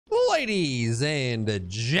Ladies and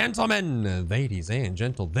gentlemen,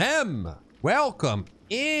 them, welcome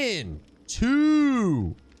in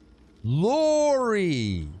to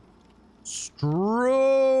Laurie Strode.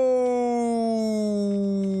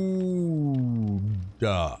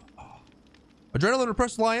 Adrenaline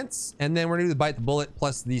Repressed Alliance, and then we're gonna do the Bite the Bullet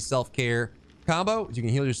plus the self-care combo. You can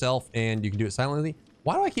heal yourself and you can do it silently.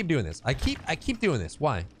 Why do I keep doing this? I keep doing this.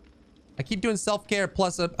 Why? I keep doing self-care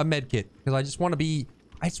plus a med kit because I just want to be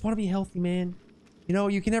healthy, man. You know,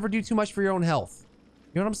 you can never do too much for your own health.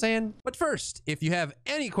 You know what I'm saying? But first, if you have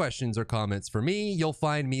any questions or comments for me, you'll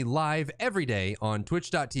find me live every day on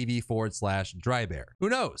twitch.tv/Drybear. Who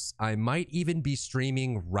knows? I might even be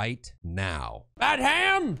streaming right now. Bad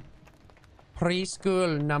ham!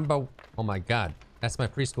 Preschool number... Oh my God. That's my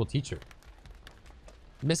preschool teacher.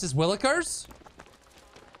 Mrs. Willikers?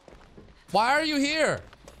 Why are you here?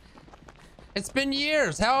 It's been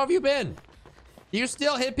years. How have you been? Do you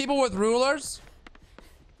still hit people with rulers?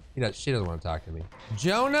 She doesn't want to talk to me.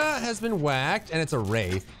 Jonah has been whacked, and it's a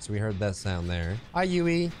wraith. So we heard that sound there. Hi,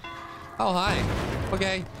 Yui. Oh, hi.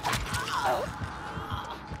 Okay.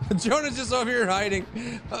 Jonah's just over here hiding.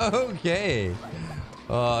 Okay.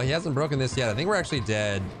 He hasn't broken this yet. I think we're actually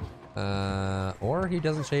dead. Or he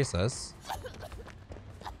doesn't chase us.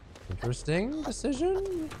 Interesting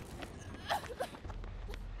decision.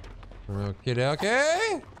 Okay,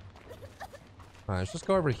 okay. All right, let's just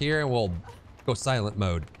go over here and we'll go silent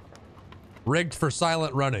mode. Rigged for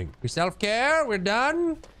silent running. We self-care. We're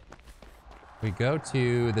done. We go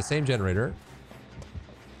to the same generator.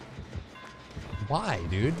 Why,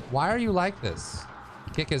 dude? Why are you like this?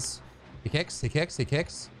 He kicks. He kicks.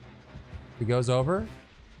 He goes over.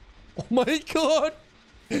 Oh my God.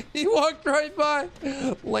 He walked right by.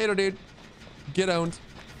 Later, dude. Get owned.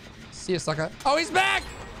 See ya, sucker. Oh, he's back.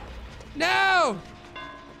 No.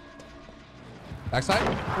 Backside.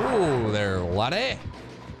 Ooh, there, laddie.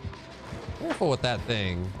 Careful with that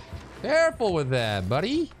thing. Careful with that,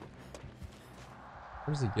 buddy.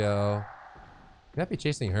 Where does he go? He might be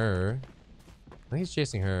chasing her. I think he's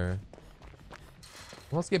chasing her.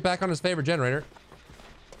 Well, let's get back on his favorite generator.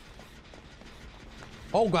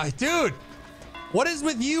 Oh, guys, dude. What is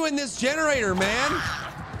with you and this generator, man?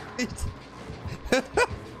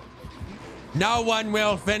 No one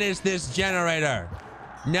will finish this generator.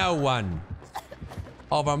 No one.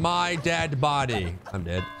 Over my dead body. I'm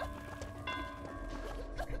dead.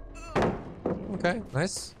 Okay,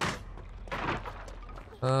 nice.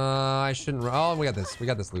 I shouldn't. Oh, we got this. We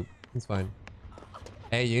got this loop. It's fine.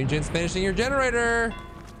 Hey, Yunjin's finishing your generator.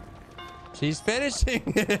 She's finishing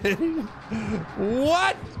it.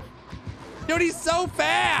 What? Dude, he's so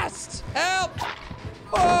fast. Help.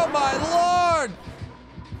 Oh, my Lord.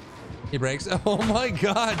 He breaks. Oh, my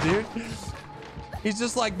God, dude. He's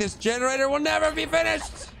just like, this generator will never be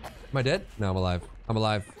finished. Am I dead? No, I'm alive. I'm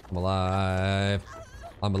alive. I'm alive.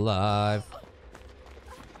 I'm alive.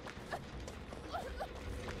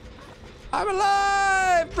 I'm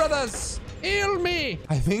alive, brothers. Heal me.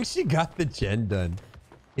 I think she got the gen done.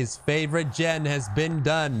 His favorite gen has been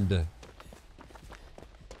done.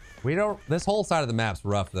 We don't... This whole side of the map's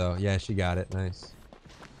rough, though. Yeah, she got it. Nice.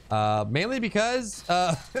 Mainly because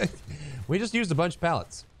we just used a bunch of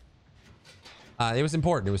pallets. It was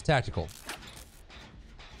important. It was tactical.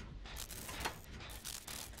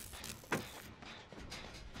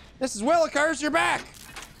 This is Willikers. You're back.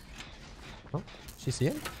 Oh, she see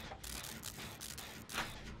him?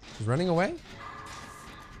 She's running away.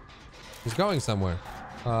 He's going somewhere.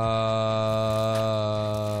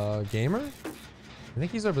 Gamer? I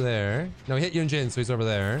think he's over there. No, he hit Yunjin, so he's over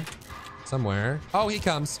there. Somewhere. Oh, he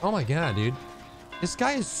comes. Oh my God, dude. This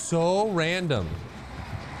guy is so random.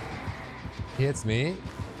 He hits me.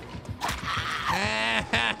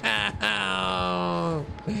 Ow.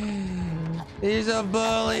 He's a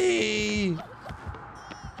bully.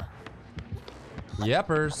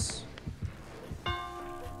 Yeppers.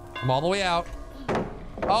 I'm all the way out.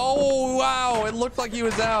 Oh, wow. It looked like he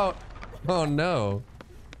was out. Oh, no.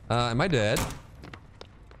 Am I dead?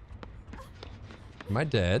 Am I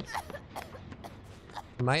dead?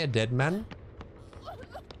 Am I a dead man?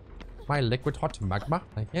 My liquid hot magma?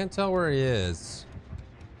 I can't tell where he is.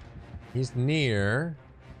 He's near.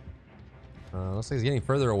 Looks like he's getting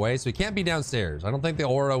further away, so he can't be downstairs. I don't think the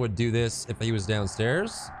aura would do this if he was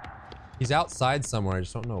downstairs. He's outside somewhere. I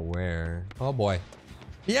just don't know where. Oh boy.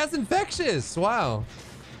 He has infectious. Wow.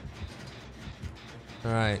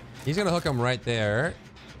 All right. He's gonna hook him right there.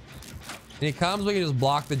 And he comes, we can just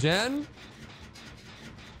block the gen.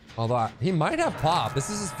 Although he might have pop. This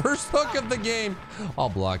is his first hook of the game. I'll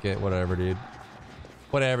block it. Whatever, dude.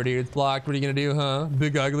 Whatever, dude. It's blocked. What are you gonna do, huh?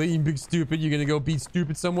 Big ugly, you big stupid. You gonna go be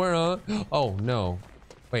stupid somewhere, huh? Oh, no.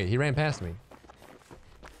 Wait, he ran past me.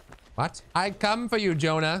 What? I come for you,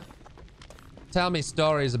 Jonah. Tell me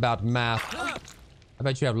stories about math. I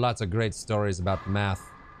bet you have lots of great stories about math.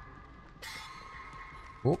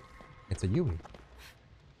 Oh, it's a Yui.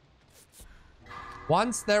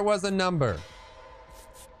 Once there was a number.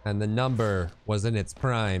 And the number was in its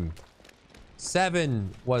prime.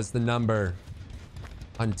 7 was the number.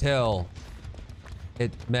 Until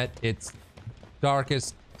it met its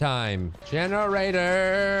darkest time.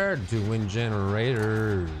 Generator! Doing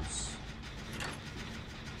generators.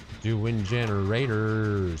 Doing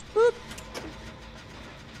generators. Boop.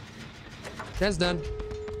 That's done.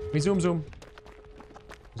 We zoom.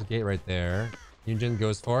 There's a gate right there. Yunjin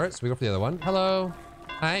goes for it, so we go for the other one. Hello.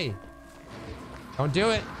 Hi. Don't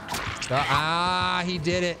do it. Ah, he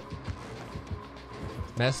did it.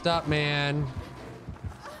 Messed up, man.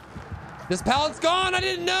 This pallet's gone. I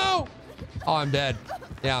didn't know. Oh, I'm dead.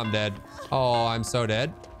 Yeah, I'm dead. Oh, I'm so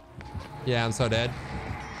dead. Yeah, I'm so dead.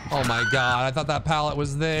 Oh my god, I thought that pallet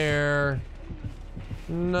was there.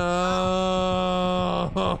 No.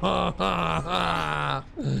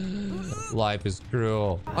 Life is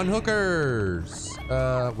cruel. Unhookers.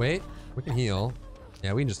 Wait. We can heal.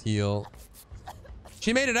 Yeah, we can just heal.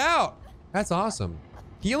 She made it out. That's awesome.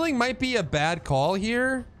 Healing might be a bad call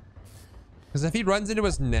here. Because if he runs into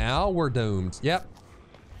us now, we're doomed. Yep.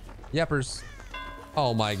 Yepers.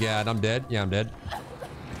 Oh my god, I'm dead. Yeah, I'm dead.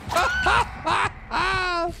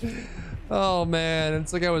 Oh man,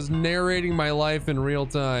 it's like I was narrating my life in real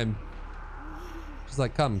time. She's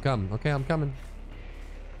like, come. Okay, I'm coming.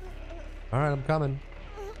 All right, I'm coming.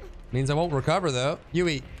 Means I won't recover though.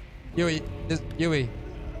 Yui.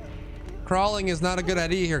 Crawling is not a good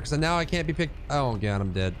idea here because now I can't be picked. Oh god,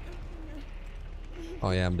 I'm dead.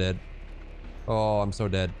 Oh yeah, I'm dead. Oh, I'm so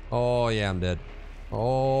dead. Oh yeah, I'm dead.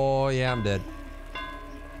 Oh yeah, I'm dead.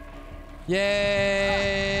 Yay!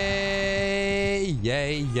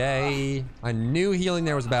 Yay! I knew healing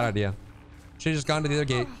there was a bad idea. Should've just gone to the other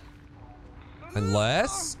gate.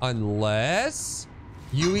 Unless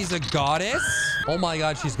Yui's a goddess. Oh my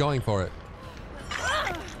god, she's going for it.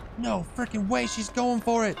 No freaking way, she's going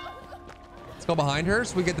for it. Let's go behind her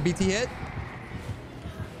so we get the BT hit.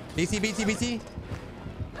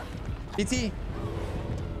 BT.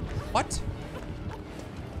 What?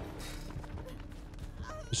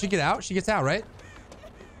 Does she get out? She gets out, right?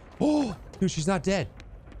 Oh, dude, she's not dead.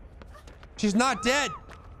 She's not dead.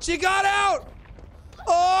 She got out.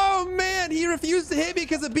 Oh, man. He refused to hit me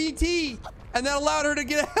because of BT. And that allowed her to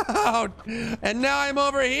get out. And now I'm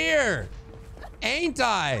over here. Ain't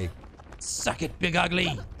I? Suck it, big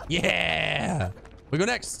ugly. Yeah. We go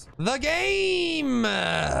next. The game.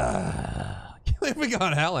 Can't believe we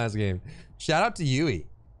got out last game. Shout out to Yui.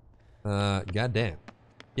 Goddamn.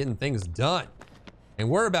 Getting things done. And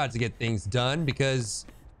we're about to get things done because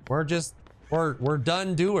we're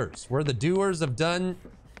done doers. We're the doers of done.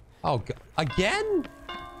 Oh, again?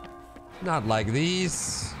 Not like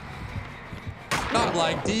these. Not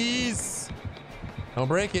like these. Don't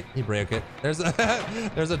break it. He broke it. There's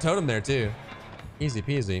a totem there too. Easy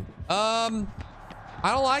peasy. I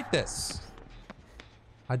don't like this.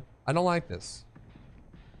 I don't like this.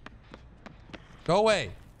 Go away.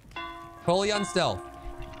 Fully unstealth.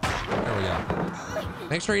 There we go.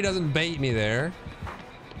 Make sure he doesn't bait me there.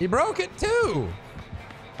 He broke it too. All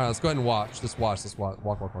right, let's go ahead and watch. Let's watch. Walk.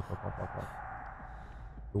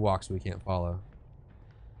 Who walks we can't follow?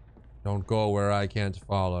 Don't go where I can't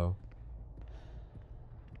follow.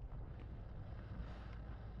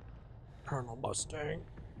 Colonel Mustang.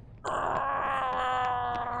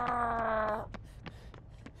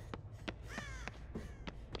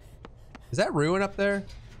 Is that Ruin up there?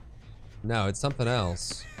 No, it's something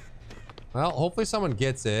else. Well, hopefully someone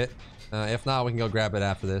gets it. If not, we can go grab it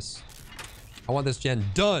after this. I want this gen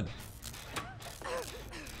done.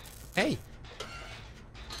 Hey.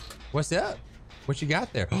 What's up? What you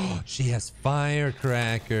got there? Oh, she has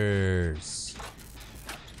firecrackers.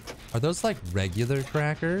 Are those like regular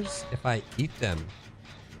crackers? If I eat them,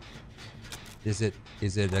 is it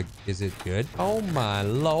good? Oh my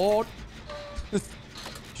lord.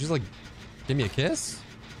 She's like, give me a kiss?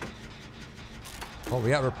 Oh, we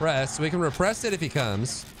got repressed. So we can repress it if he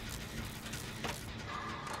comes.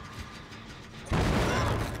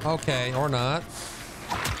 Okay, or not.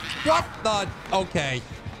 What the? Okay.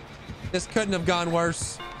 This couldn't have gone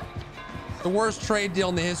worse. The worst trade deal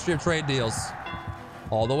in the history of trade deals.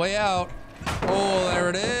 All the way out. Oh, there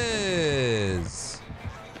it is.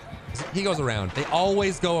 He goes around. They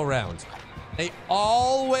always go around. They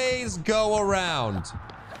always go around.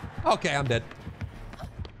 Okay, I'm dead.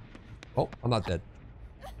 Oh, I'm not dead.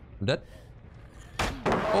 I'm dead.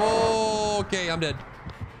 Oh, okay, I'm dead.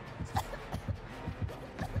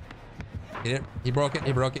 He did. He broke it.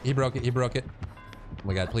 He broke it. He broke it. He broke it. Oh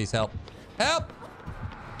my God, please help. Help!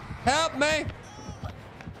 Help me!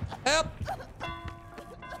 Help!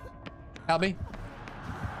 Help me.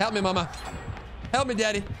 Help me, mama. Help me,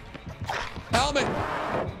 daddy. Help me.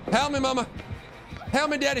 Help me, mama. Help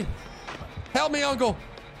me, daddy. Help me, uncle.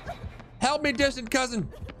 Help me, distant cousin.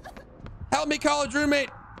 Help me, college roommate.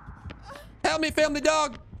 Help me, family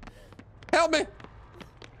dog. Help me.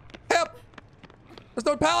 Help. There's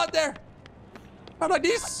no pallet there. How like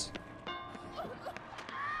this?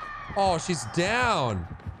 Oh, she's down.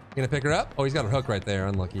 You gonna pick her up? Oh, he's got a hook right there.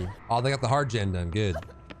 Unlucky. Oh, they got the hard gen done. Good.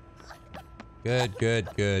 Good, good,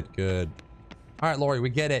 good, good. All right, Laurie, we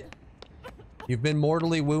get it. You've been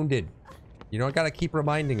mortally wounded. You don't gotta keep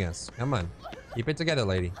reminding us. Come on. Keep it together,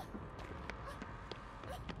 lady.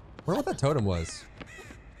 I wonder what that totem was.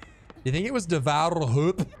 You think it was Devour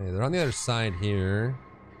Hoop? Okay, they're on the other side here.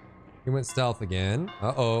 He went stealth again.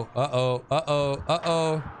 Uh-oh, uh-oh, uh-oh,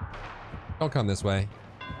 uh-oh. Don't come this way.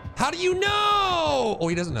 How do you know? Oh,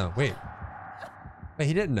 he doesn't know. Wait. Wait,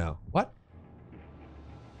 he didn't know. What?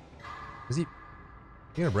 Is he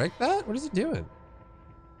gonna break that? What is he doing?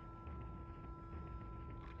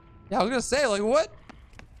 Yeah, I was gonna say, like, what?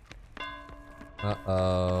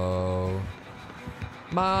 Uh-oh.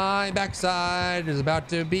 My backside is about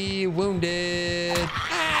to be wounded.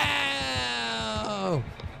 Ow!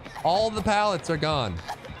 All the pallets are gone.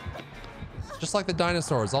 Just like the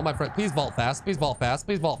dinosaurs. All my friends. Please vault fast. Please vault fast.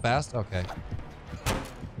 Please vault fast. Okay.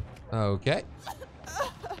 Okay.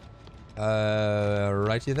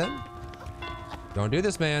 Righty then. Don't do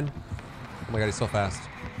this, man. Oh my God, he's so fast.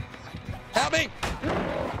 Help me!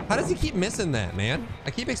 How does he keep missing that, man?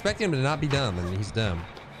 I keep expecting him to not be dumb, and he's dumb.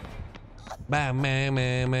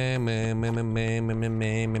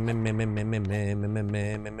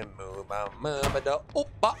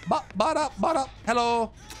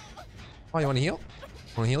 Hello. Oh, you want to heal?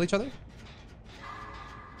 Want to heal each other?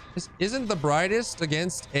 This isn't the brightest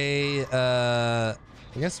against a, I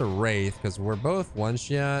guess a Wraith, because we're both one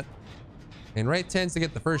shot. And Wraith tends to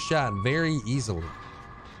get the first shot very easily.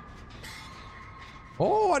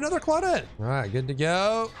 Oh, another Claudette. All right, good to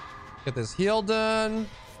go. Get this heal done.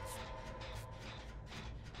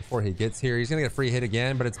 Before he gets here, he's gonna get a free hit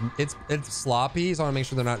again, but it's sloppy, so I wanna make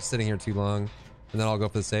sure they're not sitting here too long. And then I'll go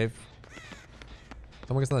for the save.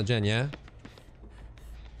 Someone gets another gen, yeah?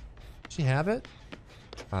 Does she have it?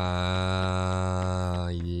 Yeah.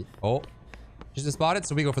 Oh. She's just spotted,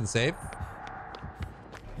 so we go for the save.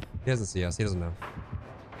 He doesn't see us. He doesn't know.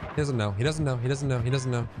 He doesn't know. He doesn't know. He doesn't know. He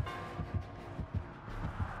doesn't know.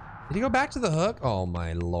 Did he go back to the hook? Oh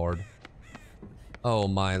my lord. Oh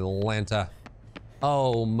my Lanta.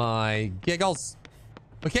 Oh my giggles.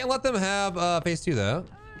 We can't let them have phase 2 though.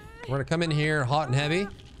 We're gonna come in here hot and heavy.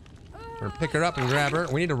 We're gonna pick her up and grab her.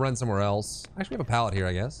 We need to run somewhere else. Actually, we have a pallet here,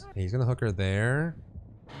 I guess. Okay, he's gonna hook her there.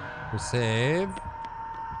 For save.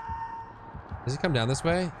 Does he come down this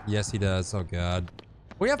way? Yes, he does. Oh god.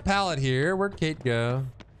 We have pallet here. Where'd Kate go?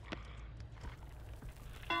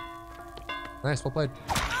 Nice, well played.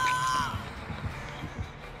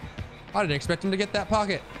 I didn't expect him to get that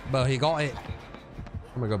pocket, but he got it.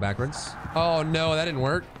 I'm gonna go backwards. Oh no, that didn't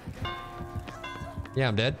work. Yeah,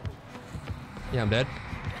 I'm dead. Yeah, I'm dead.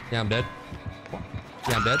 Yeah, I'm dead.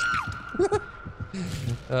 Yeah, I'm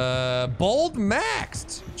dead. Bold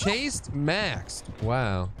maxed. Chased maxed.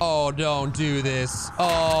 Wow. Oh, don't do this.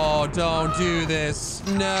 Oh, don't do this.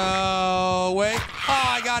 No. Wait. Oh,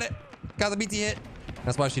 I got it. Got the BT hit.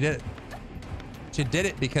 That's why she did it. She did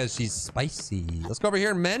it because she's spicy. Let's go over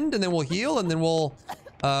here and mend, and then we'll heal, and then we'll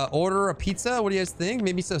order a pizza. What do you guys think?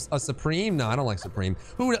 Maybe a Supreme? No, I don't like Supreme.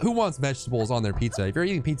 Who wants vegetables on their pizza? If you're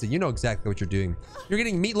eating pizza, you know exactly what you're doing. You're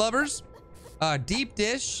getting meat lovers, deep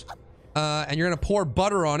dish, and you're gonna pour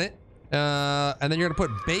butter on it, and then you're gonna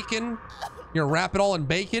put bacon. You're gonna wrap it all in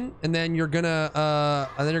bacon, and then you're gonna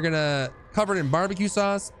cover it in barbecue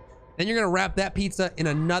sauce. Then you're gonna wrap that pizza in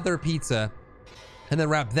another pizza. And then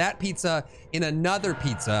wrap that pizza in another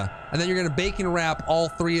pizza. And then you're gonna bacon wrap all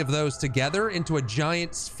 3 of those together into a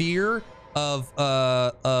giant sphere of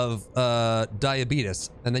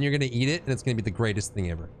diabetes. And then you're gonna eat it, and it's gonna be the greatest thing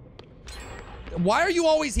ever. Why are you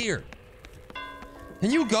always here? Can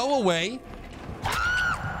you go away?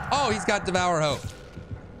 Oh, he's got Devour Hope.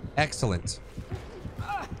 Excellent.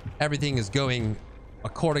 Everything is going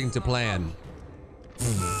according to plan.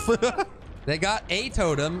 They got a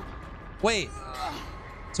totem. Wait.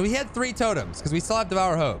 So he had 3 totems because we still have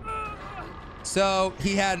Devour Hope. So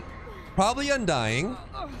he had Probably Undying,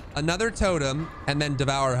 another totem, and then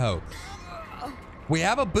Devour Hope. We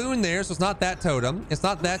have a boon there, so it's not that totem. It's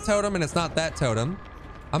not that totem, and it's not that totem.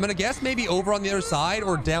 I'm gonna guess maybe over on the other side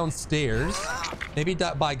or downstairs. Maybe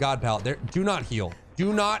by God Palette. There. Do not heal.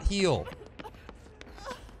 Do not heal.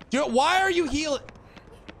 Why are you healing?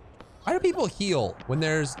 Why do people heal when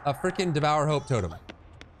there's a freaking Devour Hope totem?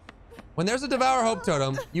 When there's a Devour Hope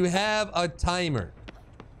totem, you have a timer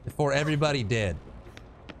before everybody dead.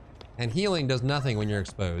 And healing does nothing when you're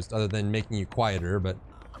exposed other than making you quieter, but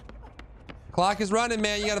clock is running,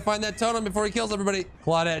 man. You gotta find that totem before he kills everybody.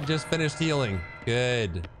 Claudette just finished healing.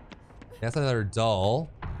 Good. That's another dull.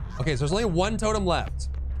 Okay, so there's only one totem left.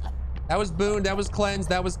 That was booned, that was cleansed,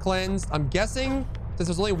 that was cleansed. I'm guessing since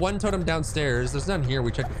there's only one totem downstairs, there's none here.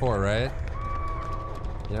 We checked before, right?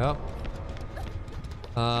 Yep.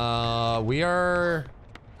 We are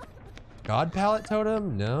God Palette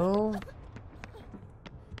totem? No.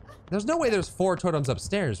 There's no way there's 4 totems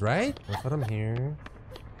upstairs, right? No totem here.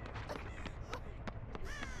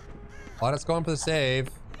 Claudette's going for the save.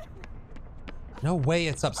 No way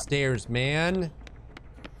it's upstairs, man.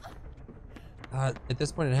 At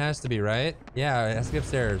this point, it has to be, right? Yeah, it has to be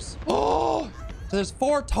upstairs. Oh! So there's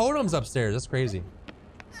 4 totems upstairs. That's crazy.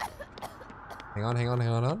 Hang on, hang on, hang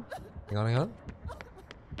on, hang on. Hang on, hang on.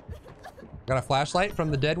 Got a flashlight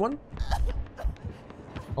from the dead one.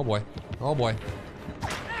 Oh boy. Oh boy.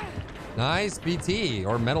 Nice BT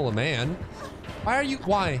or Metal of Man. Why are you?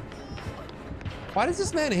 Why? Why does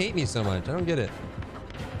this man hate me so much? I don't get it.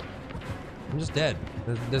 I'm just dead.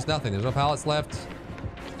 There's nothing. There's no pallets left.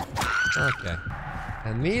 Okay.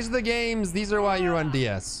 And these are the games. These are why you run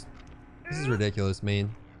DS. This is ridiculous,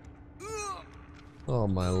 man. Oh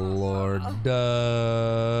my lord.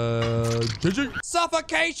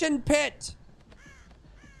 Suffocation pit.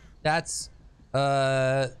 That's you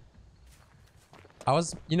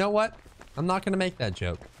know what? I'm not gonna make that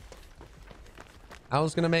joke. I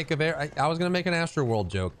was gonna make an Astro World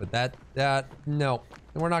joke, but no,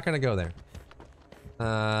 we're not gonna go there.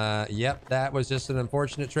 Yep, that was just an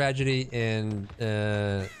unfortunate tragedy, and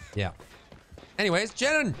yeah. Anyways,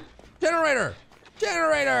 generator.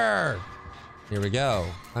 Here we go.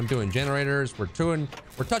 I'm doing generators. We're touching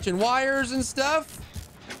wires and stuff.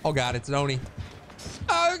 Oh god, it's an Oni.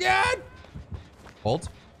 Oh god. Hold.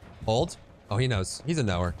 Oh, he knows. He's a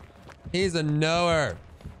knower. He's a knower.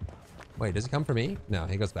 Wait, does he come for me? No,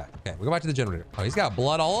 he goes back. Okay, we go back to the generator. Oh, he's got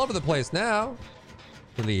blood all over the place now.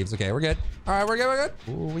 He leaves. Okay, we're good. All right, we're good.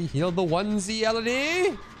 Ooh, we healed the onesie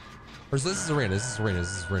LED. Or is this arena? This is arena.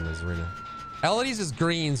 LED's is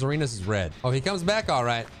green, Serena's is red. Oh, he comes back all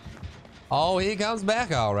right. Is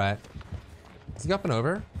he up and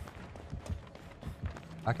over?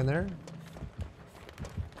 Back in there?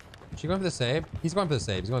 Is she going for the save? He's going for the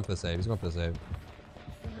save.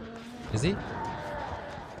 Is he?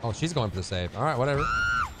 Oh, she's going for the save. All right, whatever.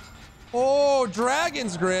 Oh,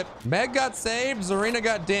 Dragon's Grip. Meg got saved. Zarina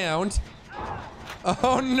got downed.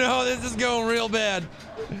 Oh no, this is going real bad.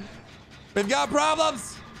 We've got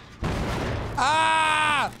problems.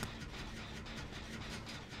 Ah!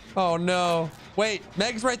 Oh no. Wait,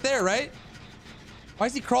 Meg's right there, right? Why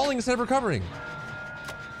is he crawling instead of recovering?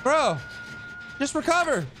 Bro, just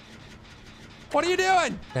recover. What are you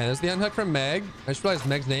doing? Okay, there's the unhook from Meg. I just realized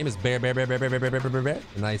Meg's name is Bear.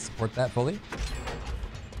 And I support that fully.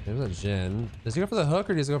 There's a Jin. Does he go for the hook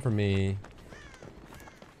or does he go for me?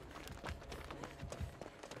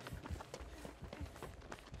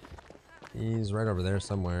 He's right over there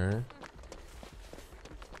somewhere.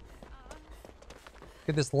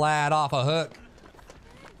 Get this lad off a hook.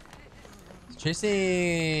 He's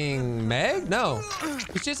chasing Meg? No.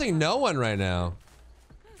 He's chasing no one right now.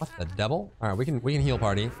 What the devil? All right, we can heal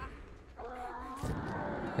party.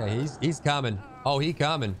 Okay, he's coming. Oh, he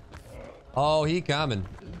coming. Oh, he coming.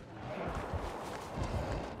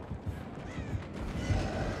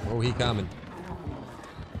 Oh, he coming.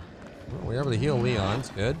 Well, we're able to heal Leon's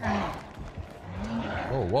good.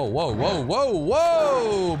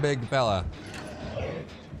 Whoa, big fella.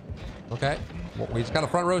 Okay. Well, we just got a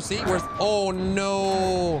front row seat. Oh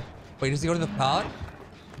no. Wait, does he go to the pallet?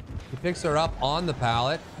 He picks her up on the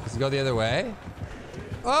pallet. Does he go the other way?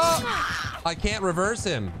 Oh! I can't reverse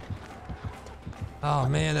him. Oh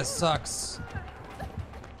man, that sucks.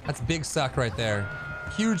 That's big suck right there.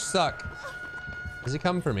 Huge suck. Does he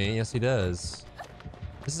come for me? Yes, he does.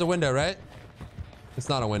 This is a window, right? It's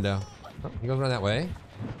not a window. Oh, he goes around that way.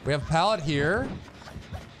 We have pallet here.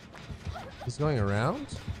 He's going around.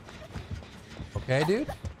 Okay, dude.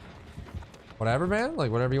 Whatever, man.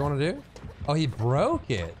 Like, whatever you want to do. Oh, he broke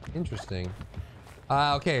it. Interesting.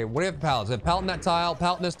 Okay, what do we have for pallets? We have pallet on that tile,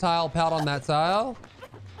 pallet on this tile, pallet on that tile.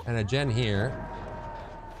 And a gen here.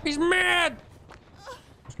 He's mad!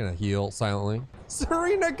 Just gonna heal silently.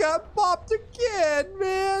 Serena got popped again,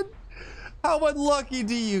 man! How unlucky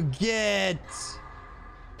do you get?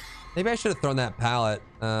 Maybe I should have thrown that pallet.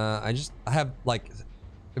 I have like,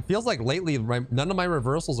 it feels like lately none of my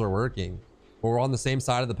reversals are working. Or we're on the same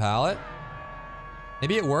side of the pallet.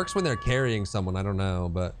 Maybe it works when they're carrying someone, I don't know,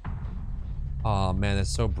 but. Oh man, that's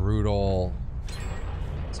so brutal.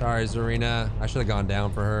 Sorry, Zarina. I should have gone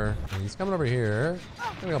down for her. He's coming over here.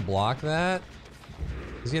 I'm gonna block that.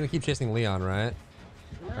 He's gonna keep chasing Leon, right?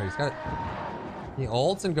 Alright, he's got it. He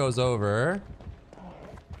ults and goes over.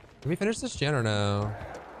 Did we finish this gen or no?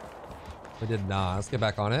 We did not. Let's get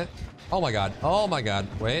back on it. Oh my god. Oh my god.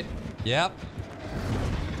 Wait. Yep.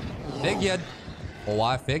 Figured. Oh,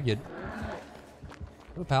 I figured.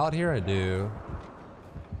 A pallet here? I do.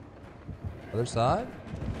 Other side?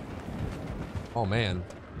 Oh man.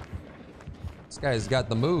 This guy's got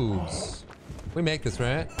the moves. We make this,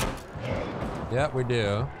 right? Yep, we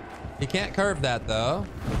do. He can't curve that though.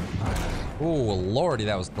 Ooh, lordy,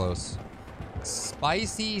 that was close.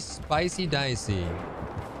 Spicy, spicy, dicey.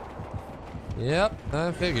 Yep,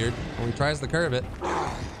 I figured. When he tries to curve it.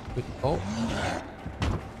 Oh.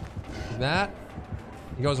 That.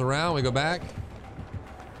 He goes around, we go back.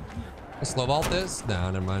 I slow vault this.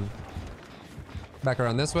 No, never mind. Back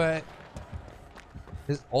around this way.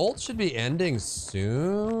 His ult should be ending soon.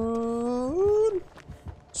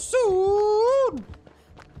 Soon.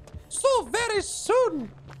 So very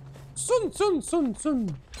soon. Soon, soon, soon,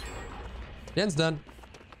 soon. Gen's done.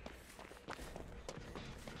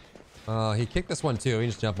 He kicked this one too. He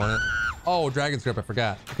just jumped on it. Oh, Dragon's Grip, I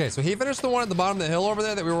forgot. Okay, so he finished the one at the bottom of the hill over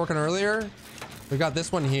there that we were working earlier. We got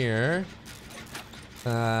this one here.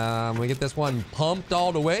 We get this one pumped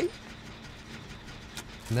all the way.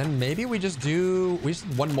 And then maybe we just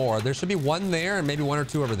one more. There should be one there and maybe one or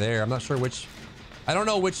two over there. I'm not sure which. I don't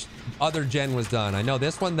know which other gen was done. I know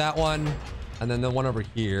this one, that one, and then the one over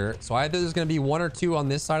here. So either there's going to be one or two on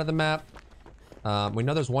this side of the map. We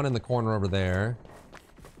know there's one in the corner over there.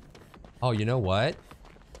 Oh, you know what?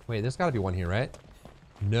 Wait, there's got to be one here, right?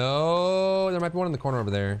 No, there might be one in the corner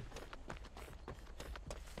over there.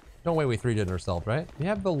 No way we 3-gen ourselves, right? We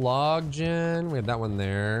have the log gen. We have that one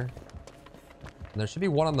there. And there should be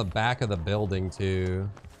one on the back of the building too.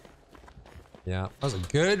 Yeah, that was a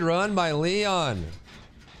good run by Leon.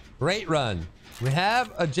 Great run. We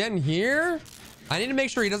have a gen here. I need to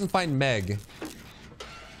make sure he doesn't find Meg.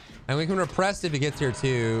 And we can repress if he gets here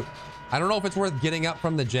too. I don't know if it's worth getting up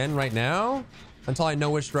from the gen right now until I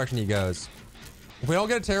know which direction he goes. If we don't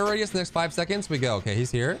get a terror radius in the next 5 seconds, we go. Okay,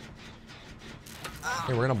 he's here.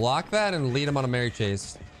 Okay, we're gonna block that and lead him on a merry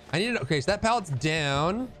chase. I need to, okay, so that pallet's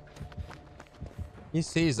down. He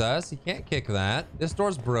sees us. He can't kick that. This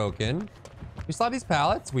door's broken. We still have these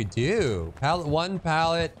pallets? We do. Pallet one,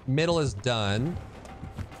 pallet, middle is done.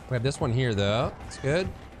 We have this one here though. It's good.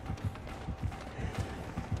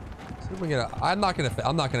 See if we get a, I'm not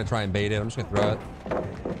gonna try and bait it. I'm just gonna throw it.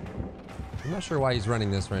 I'm not sure why he's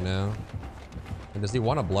running this right now. And does he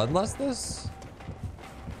want to bloodlust this?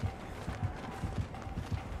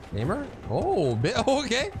 Gamer? Oh,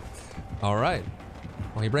 okay. All right.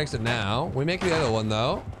 Well, he breaks it now. We make the other one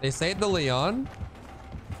though. They saved the Leon.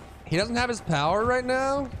 He doesn't have his power right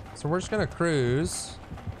now, so we're just gonna cruise.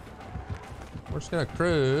 We're just gonna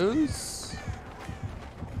cruise.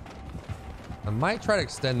 I might try to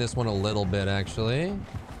extend this one a little bit, actually.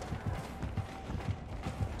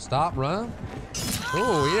 Stop, run.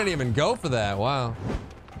 Oh, he didn't even go for that. Wow.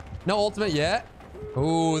 No ultimate yet.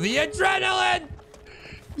 Oh, the adrenaline!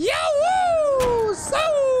 Yahoo! So!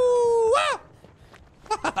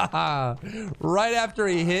 Right after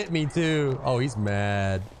he hit me too. Oh, he's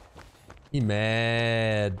mad. He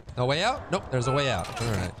mad. No way out? Nope, there's a way out.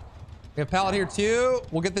 All right. We have pallet here too.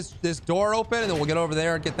 We'll get this door open and then we'll get over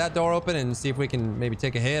there and get that door open and see if we can maybe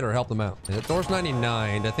take a hit or help them out. The door's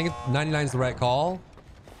 99. I think 99 is the right call.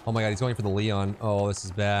 Oh my god, he's going for the Leon. Oh, this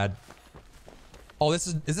is bad. Oh,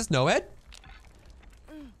 is this Noed?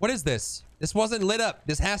 What is this? This wasn't lit up.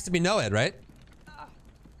 This has to be Noed, right?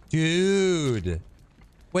 Dude.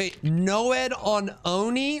 Wait, Noed on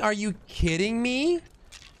Oni? Are you kidding me?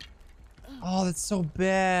 Oh, that's so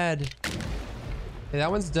bad. Okay, that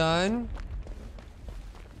one's done.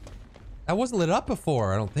 That wasn't lit up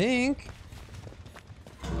before, I don't think.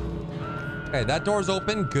 Okay, that door's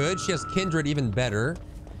open. Good. She has Kindred, even better.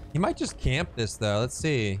 He might just camp this, though. Let's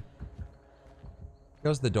see.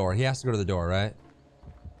 Goes to the door. He has to go to the door, right?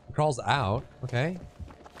 He crawls out. Okay.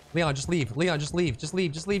 Leon, just leave. Leon, just leave. Just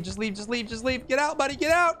leave. Just leave. Just leave. Just leave. Just leave. Get out, buddy.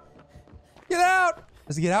 Get out. Get out.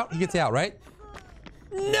 Does he get out? He gets out, right?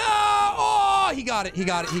 No! Oh, Oh, he got it. He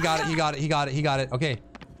got it. He got it. He got it. He got it. He got it. Okay.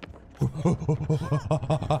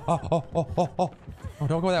 Oh,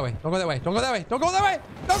 don't go that way. Don't go that way. Don't go that way. Don't go that way.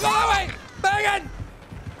 Don't go that way. Megan!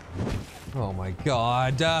 Oh my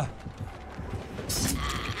God.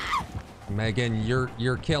 Megan,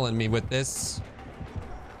 you're killing me with this.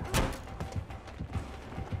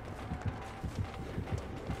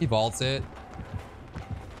 He vaults it.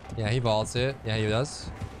 Yeah, he vaults it. Yeah, he does.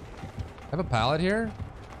 I have a pallet here.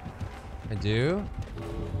 I do.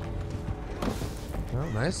 Oh,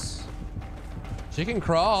 nice. She can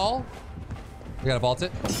crawl. We gotta vault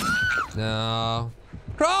it. No.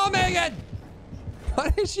 Crawl, Megan! Why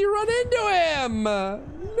did she run into him? No!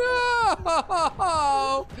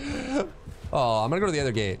 Oh, I'm gonna go to the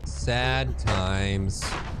other gate. Sad times.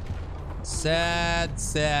 Sad,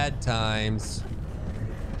 sad times.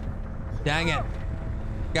 Dang it.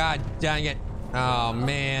 God dang it. Oh,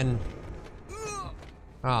 man.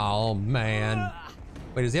 Oh, man.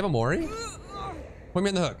 Wait, does he have a Mori? Put me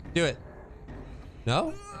on the hook. Do it.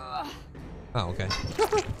 No? Oh, okay.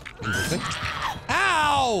 Interesting.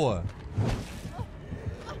 Ow!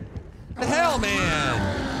 The hell, man?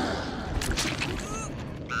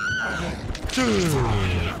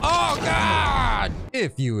 Oh, God!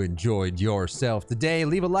 If you enjoyed yourself today,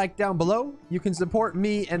 leave a like down below. You can support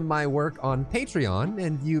me and my work on Patreon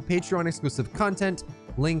and view Patreon exclusive content.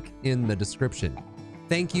 Link in the description.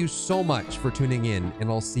 Thank you so much for tuning in, and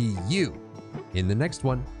I'll see you in the next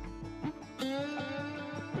one.